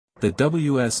The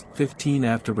WS-15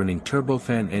 afterburning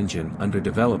turbofan engine under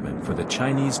development for the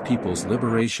Chinese People's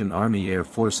Liberation Army Air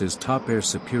Force's top air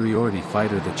superiority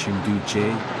fighter the Chengdu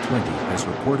J-20 has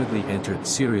reportedly entered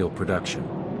serial production.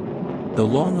 The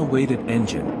long-awaited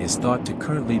engine is thought to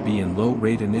currently be in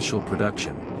low-rate initial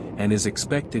production, and is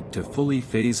expected to fully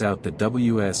phase out the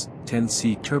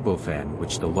WS-10C turbofan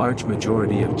which the large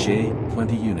majority of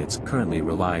J-20 units currently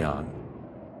rely on.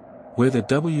 Where the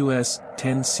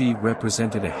WS-10C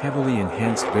represented a heavily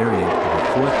enhanced variant of a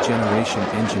fourth-generation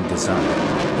engine design,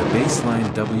 the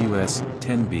baseline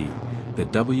WS-10B, the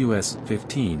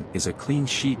WS-15 is a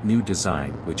clean-sheet new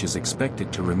design which is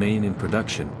expected to remain in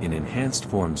production in enhanced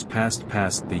forms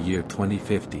past the year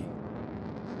 2050.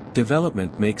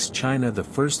 Development makes China the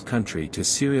first country to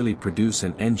serially produce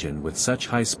an engine with such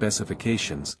high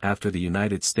specifications after the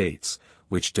United States,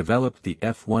 which developed the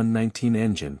F-119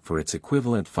 engine for its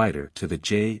equivalent fighter to the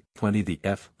J-20, the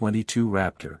F-22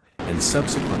 Raptor, and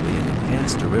subsequently an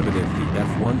enhanced derivative the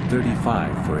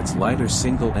F-135 for its lighter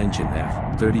single-engine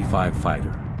F-35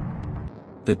 fighter.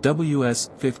 The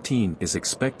WS-15 is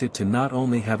expected to not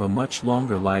only have a much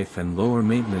longer life and lower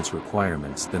maintenance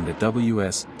requirements than the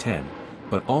WS-10,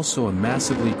 but also a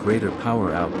massively greater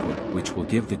power output which will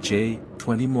give the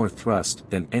J-20 more thrust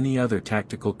than any other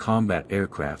tactical combat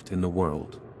aircraft in the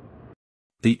world.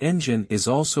 The engine is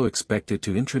also expected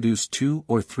to introduce 2-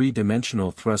 or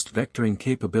 3-dimensional thrust vectoring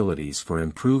capabilities for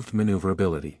improved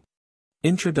maneuverability.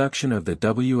 Introduction of the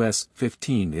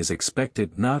WS-15 is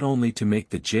expected not only to make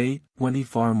the J-20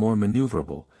 far more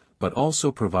maneuverable, but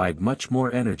also provide much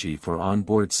more energy for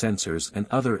onboard sensors and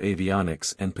other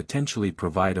avionics and potentially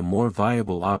provide a more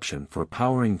viable option for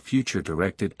powering future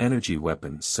directed energy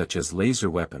weapons such as laser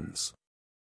weapons.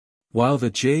 While the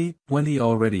J-20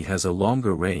 already has a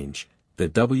longer range, the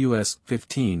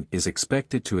WS-15 is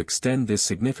expected to extend this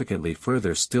significantly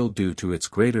further still due to its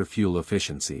greater fuel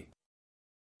efficiency.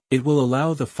 It will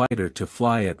allow the fighter to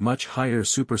fly at much higher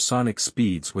supersonic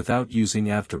speeds without using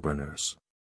afterburners.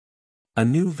 A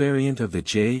new variant of the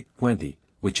J-20,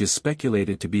 which is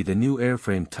speculated to be the new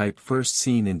airframe type first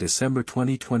seen in December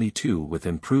 2022 with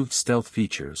improved stealth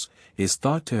features, is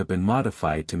thought to have been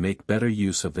modified to make better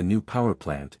use of the new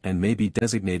powerplant and may be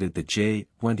designated the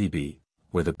J-20B,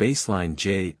 where the baseline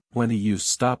J-20 used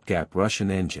stopgap Russian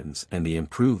engines and the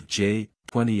improved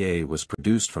J-20A was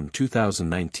produced from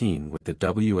 2019 with the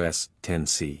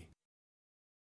WS-10C.